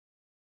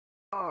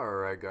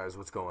Alright guys,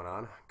 what's going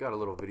on? Got a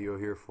little video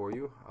here for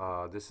you.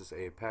 This is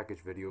a package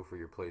video for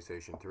your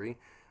PlayStation 3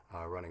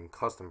 running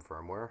custom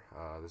firmware.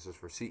 This is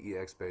for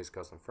CEX based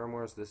custom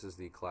firmwares. This is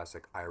the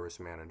classic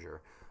IrisMAN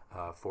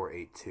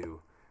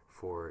 482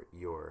 for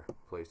your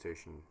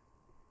PlayStation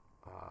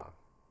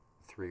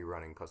 3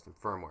 running custom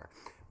firmware.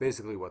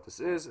 Basically what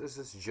this is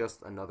this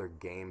just another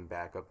game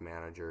backup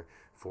manager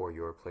for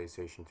your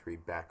PlayStation 3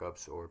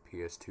 backups or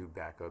PS2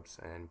 backups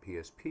and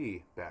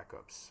PSP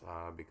backups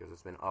because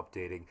it's been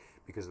updated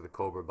because of the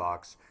Cobra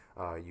box.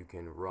 You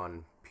can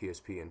run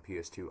PSP and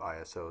PS2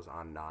 ISOs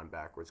on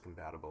non-backwards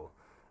compatible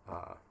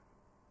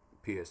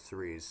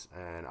PS3s,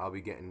 and I'll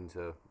be getting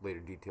into later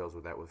details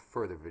with that with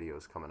further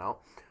videos coming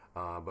out.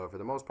 But for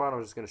the most part,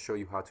 I'm just going to show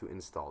you how to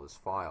install this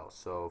file.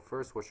 So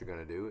first, what you're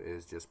going to do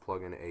is just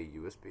plug in a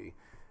USB,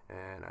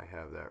 and I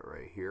have that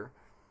right here,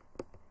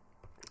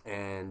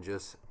 and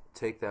just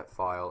take that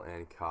file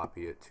and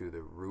copy it to the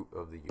root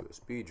of the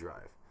USB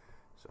drive.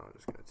 So I'm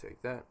just going to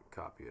take that,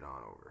 copy it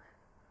on over.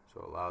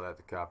 So allow that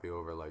to copy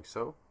over like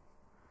so.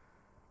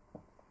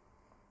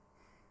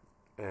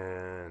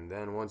 And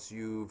then once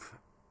you've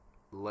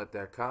let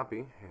that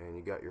copy and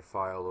you got your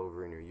file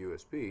over in your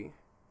USB,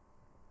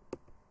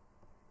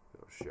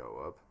 it'll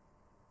show up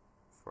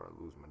before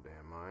I lose my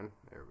damn mind.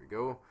 There we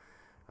go.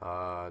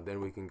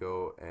 Then we can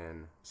go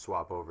and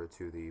swap over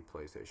to the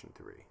PlayStation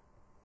 3.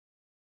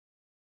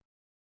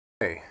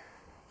 Okay,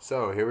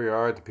 so here we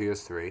are at the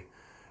PS3,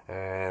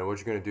 and what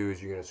you're going to do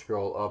is you're going to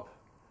scroll up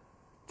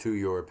to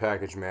your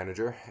package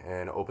manager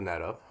and open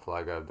that up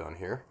like I've done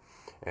here,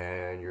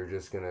 and you're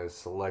just going to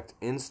select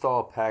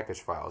install package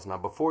files. Now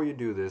before you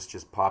do this,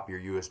 just pop your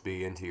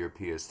USB into your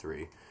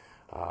PS3.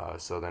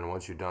 So then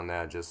once you've done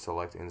that, just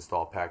select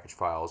install package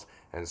files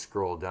and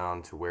scroll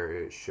down to where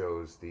it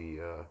shows the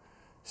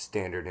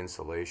standard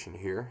installation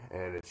here,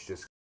 and it's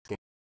just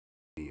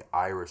the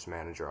Iris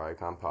Manager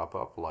icon pop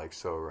up like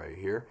so right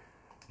here.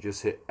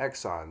 Just hit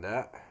X on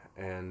that,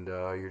 and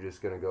you're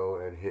just going to go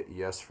and hit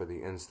yes for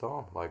the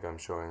install like I'm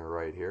showing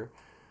right here.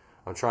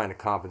 I'm trying to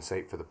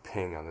compensate for the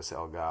ping on this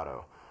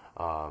Elgato.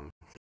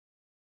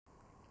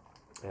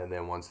 And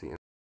then once you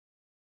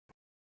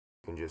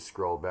can just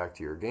scroll back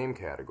to your game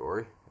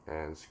category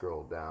and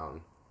scroll down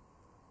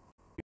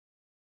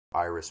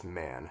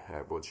IrisMAN,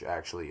 which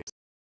actually is,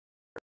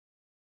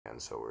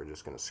 and so we're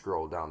just going to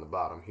scroll down the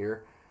bottom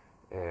here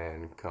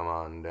and come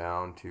on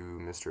down to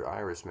Mr.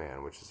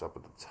 IrisMAN, which is up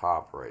at the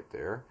top right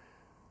there,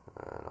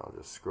 and I'll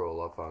just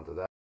scroll up onto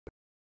that.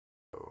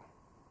 So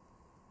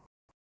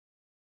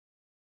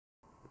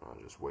I'll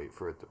just wait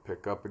for it to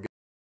pick up again.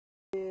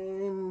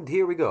 And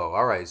here we go.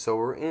 Alright, so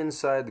we're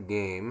inside the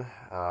game,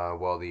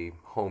 the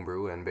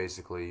Homebrew, and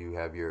basically you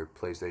have your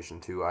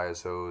PlayStation 2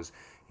 ISOs,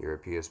 your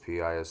PSP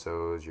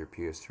ISOs, your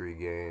PS3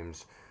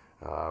 games,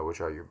 which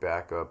are your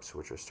backups,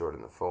 which are stored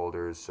in the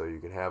folders, so you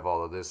can have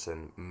all of this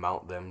and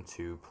mount them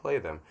to play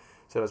them.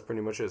 So that's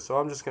pretty much it. So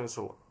I'm just going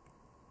to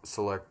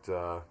select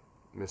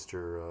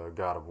Mr.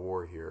 God of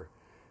War here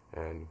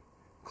and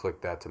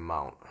click that to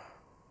mount.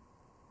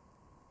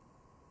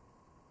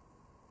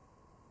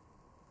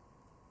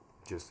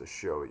 Just to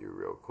show you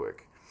real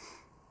quick.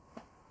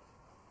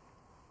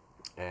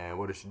 And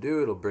what it should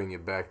do, it'll bring you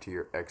back to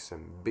your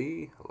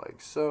XMB like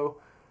so,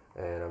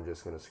 and I'm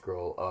just going to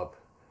scroll up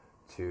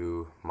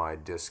to my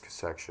disk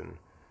section,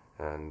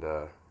 and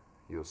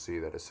you'll see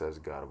that it says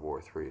God of War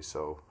 3.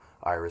 So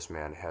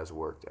IrisMAN has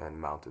worked and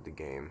mounted the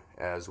game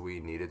as we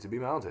need it to be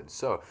mounted.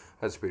 So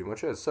that's pretty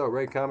much it. So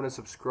rate, comment, and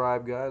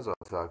subscribe, guys. I'll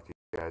talk to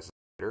you guys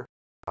later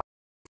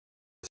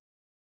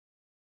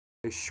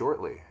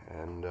shortly.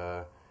 And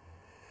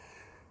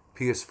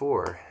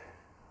PS4,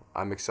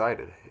 I'm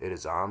excited. It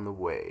is on the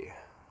way.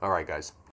 Alright guys.